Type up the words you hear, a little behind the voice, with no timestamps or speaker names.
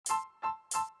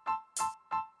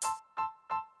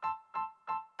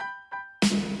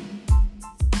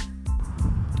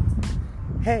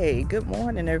Hey, good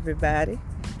morning, everybody.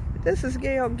 This is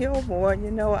Gail Gilmore.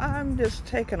 I'm just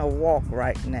taking a walk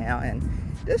right now, and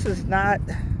this is not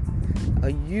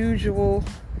a usual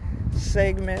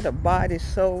segment of Body,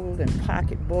 Soul, and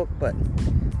Pocketbook, but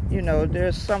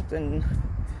there's something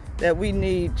that we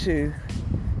need to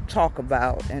talk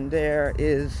about, and there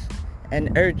is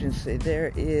an urgency,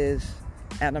 there is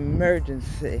an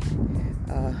emergency.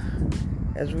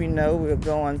 As we know, we're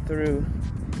going through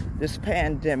this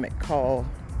pandemic called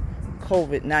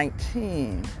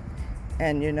COVID-19.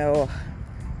 And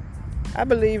I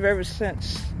believe ever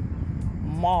since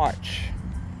March,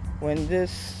 when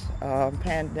this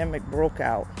pandemic broke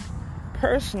out,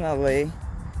 personally,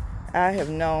 I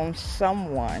have known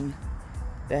someone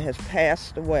that has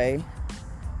passed away.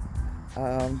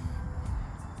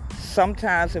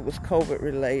 Sometimes it was COVID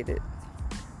related.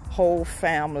 Whole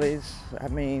families,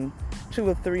 2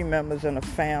 or 3 members in a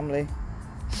family.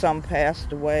 Some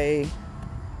passed away.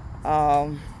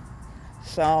 Some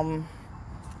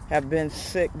have been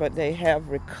sick, but they have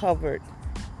recovered.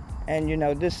 And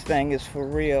this thing is for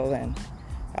real. And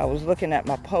I was looking at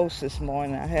my post this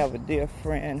morning. I have a dear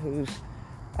friend who's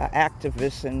an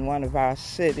activist in one of our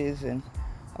cities. And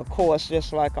of course,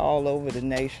 just like all over the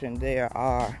nation, there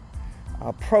are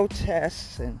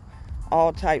protests and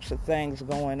all types of things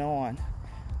going on.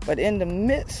 But in the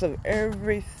midst of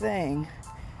everything,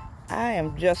 I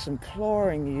am just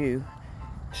imploring you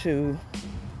to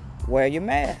wear your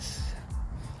mask.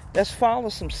 Let's follow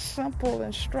some simple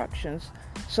instructions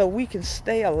so we can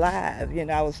stay alive.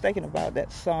 I was thinking about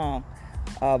that song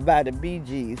by the Bee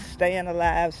Gees, Staying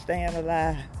Alive, Staying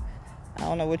Alive. I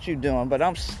don't know what you're doing, but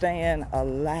I'm staying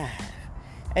alive.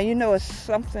 And it's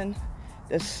something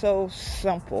that's so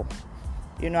simple.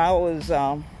 I was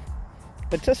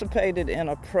participated in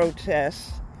a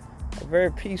protest, a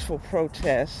very peaceful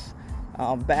protest,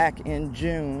 back in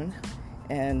June.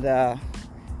 And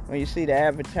when you see the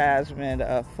advertisement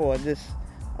for this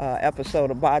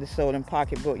episode of Body, Soul, and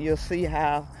Pocketbook, you'll see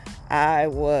how I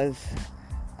was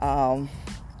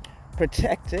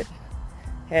protected,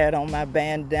 had on my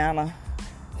bandana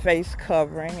face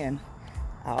covering, and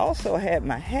I also had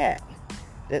my hat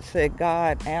that said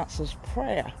God answers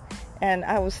prayer. And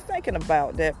I was thinking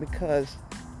about that because,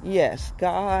 yes,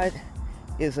 God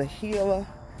is a healer,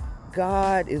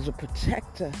 God is a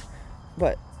protector,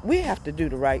 but we have to do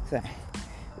the right thing.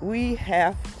 We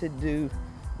have to do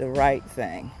the right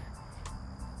thing.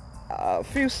 A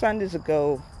few Sundays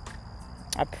ago,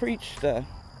 I preached a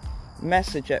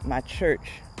message at my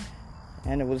church,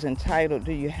 and it was entitled,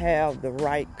 Do You Have the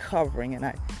Right Covering? And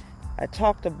I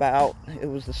talked about, it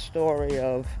was the story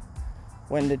of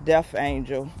when the death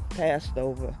angel passed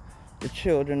over the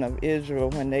children of Israel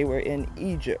when they were in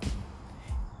Egypt.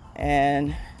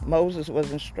 And Moses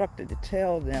was instructed to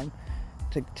tell them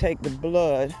to take the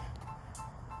blood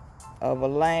of a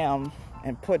lamb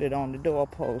and put it on the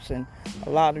doorpost. And a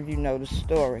lot of you know the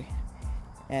story.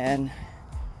 And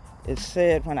it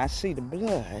said, when I see the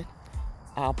blood,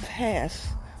 I'll pass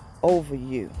over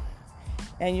you.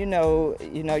 And you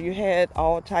had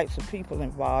all types of people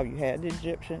involved. You had the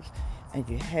Egyptians and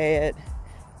you had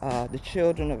the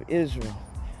children of Israel.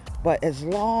 But as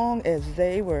long as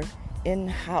they were in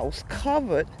the house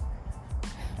covered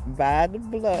by the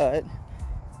blood,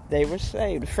 they were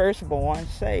saved. The firstborn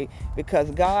saved, because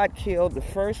God killed the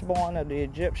firstborn of the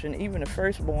Egyptian, even the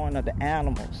firstborn of the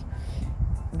animals.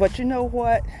 But you know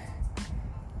what?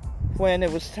 When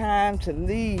it was time to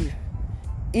leave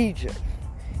Egypt,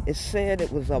 it said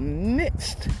it was a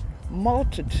mixed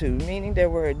multitude, meaning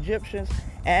there were Egyptians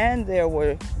and there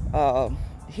were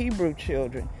Hebrew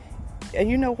children. And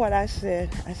you know what I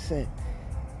said? I said,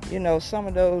 some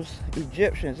of those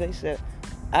Egyptians, they said,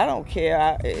 I don't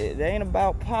care. It ain't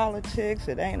about politics.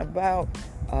 It ain't about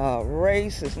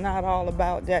race. It's not all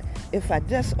about that. If I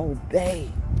just obey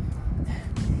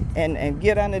and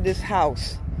get under this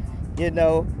house,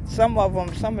 some of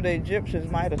the Egyptians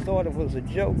might have thought it was a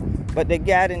joke, but they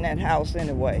got in that house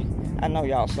anyway. I know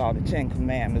y'all saw the 10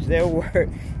 Commandments. There were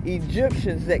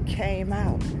Egyptians that came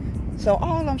out. So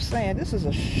all I'm saying, this is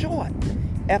a short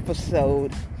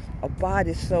episode of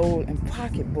Body, Soul, and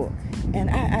Pocketbook. And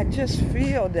I just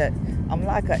feel that I'm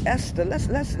like a Esther. Let's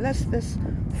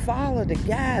follow the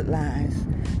guidelines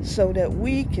so that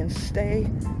we can stay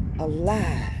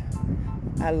alive.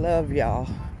 I love y'all.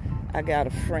 I got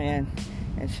a friend,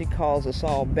 and she calls us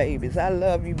all babies. I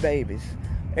love you, babies.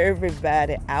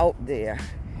 Everybody out there,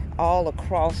 all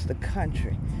across the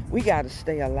country. We got to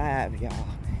stay alive,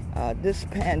 y'all. This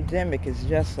pandemic is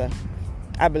just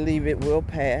I believe it will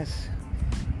pass.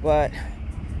 But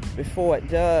before it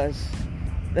does,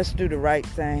 let's do the right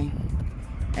thing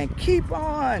and keep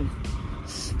on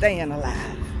staying alive.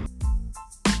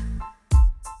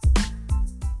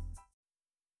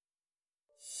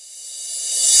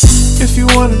 If you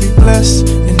want to be blessed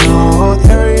in all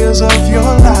areas of your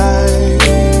life,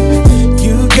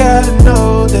 you gotta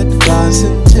know that God's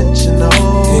intentional.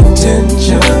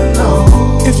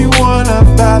 If you want a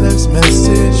balanced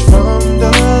message from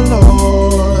the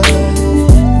Lord,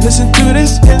 listen to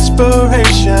this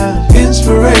inspiration. Please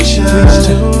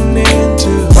tune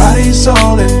into Body,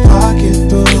 Soul, and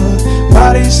Pocketbook.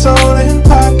 Body, Soul, and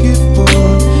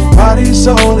Pocketbook. Body,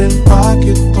 Soul, and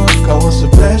Pocketbook. I want to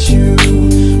bless you.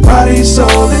 Body,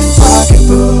 Soul, and